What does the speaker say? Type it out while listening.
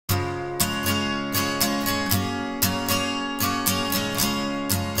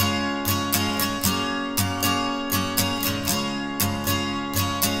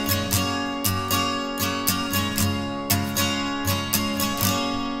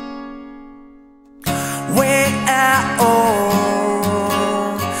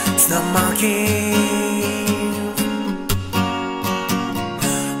oh, snow monkey.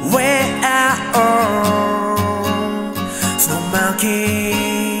 Where are all snow monkeys?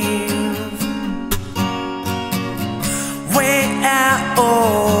 Where are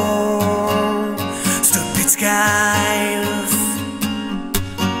all stupid skies?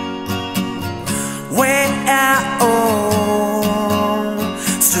 Where are all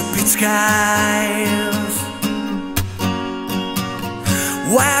stupid skies?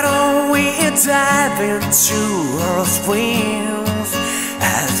 Why don't we dive into our springs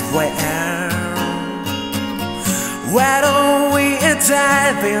as well? Why don't we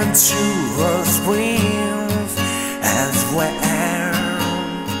dive into our springs as well?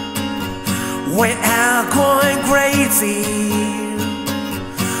 We are going crazy.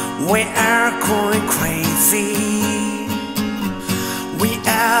 We are going crazy. We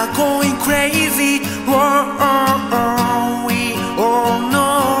are going crazy. Oh, oh, oh. We all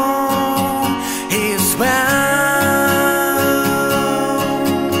know it's bound.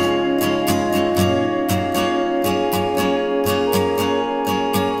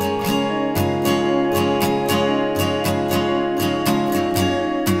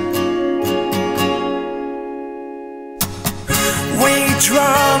 We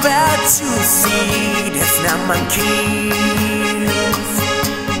drove out to see the snow monkeys.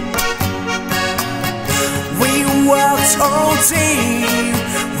 We walked all day,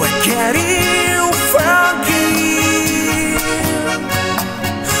 we're getting funky.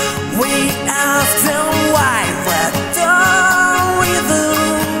 We asked them why we're done with them.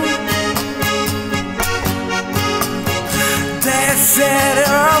 They said,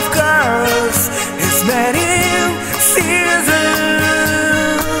 of course, it's many seasons.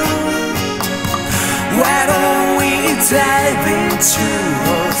 Why don't we dive into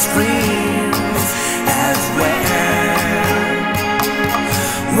our springs as well?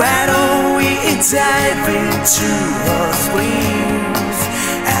 Why don't we dive into our springs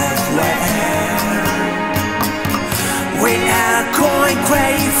as well? We are going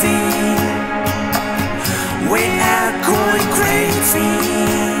crazy. We are going crazy.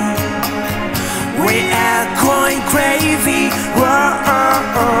 We are going crazy. Whoa,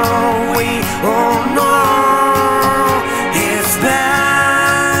 oh, oh. We all know it's bound.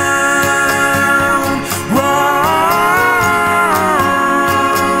 Whoa,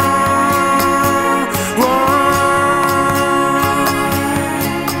 whoa.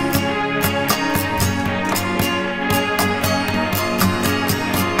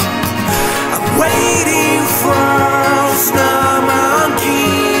 I'm waiting for snow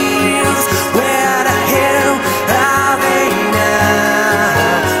monkeys. Where the hell are they now?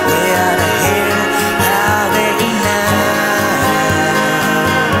 Where the hell are they now?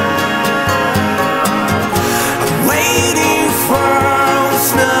 I'm waiting for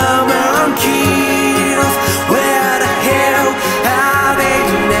snow monkeys. Where the hell are they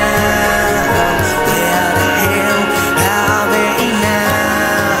now? Where the hell are they now?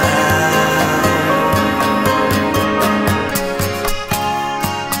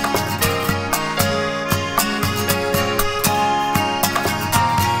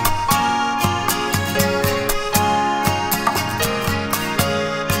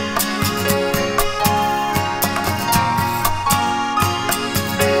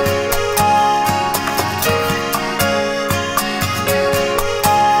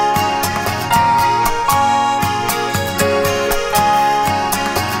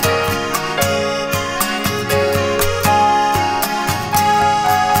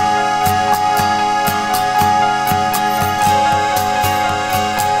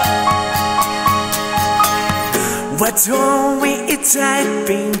 Why don't we dive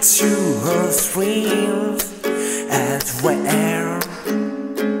into our springs as well?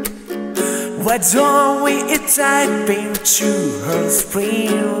 Why don't we dive into our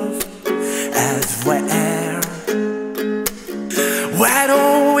springs as well? Why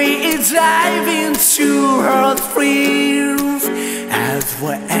don't we dive into our springs as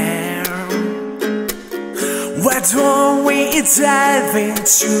well? Why don't we dive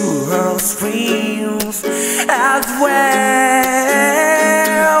into our springs as well?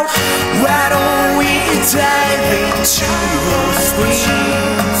 Why don't we dive into our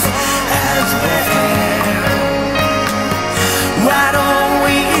springs as well? Why don't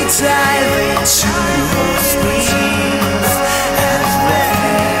we dive into our springs as well?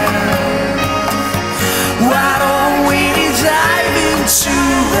 Why don't we dive into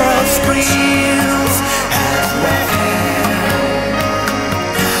our springs as well?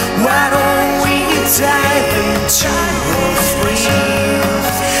 Why don't we dive into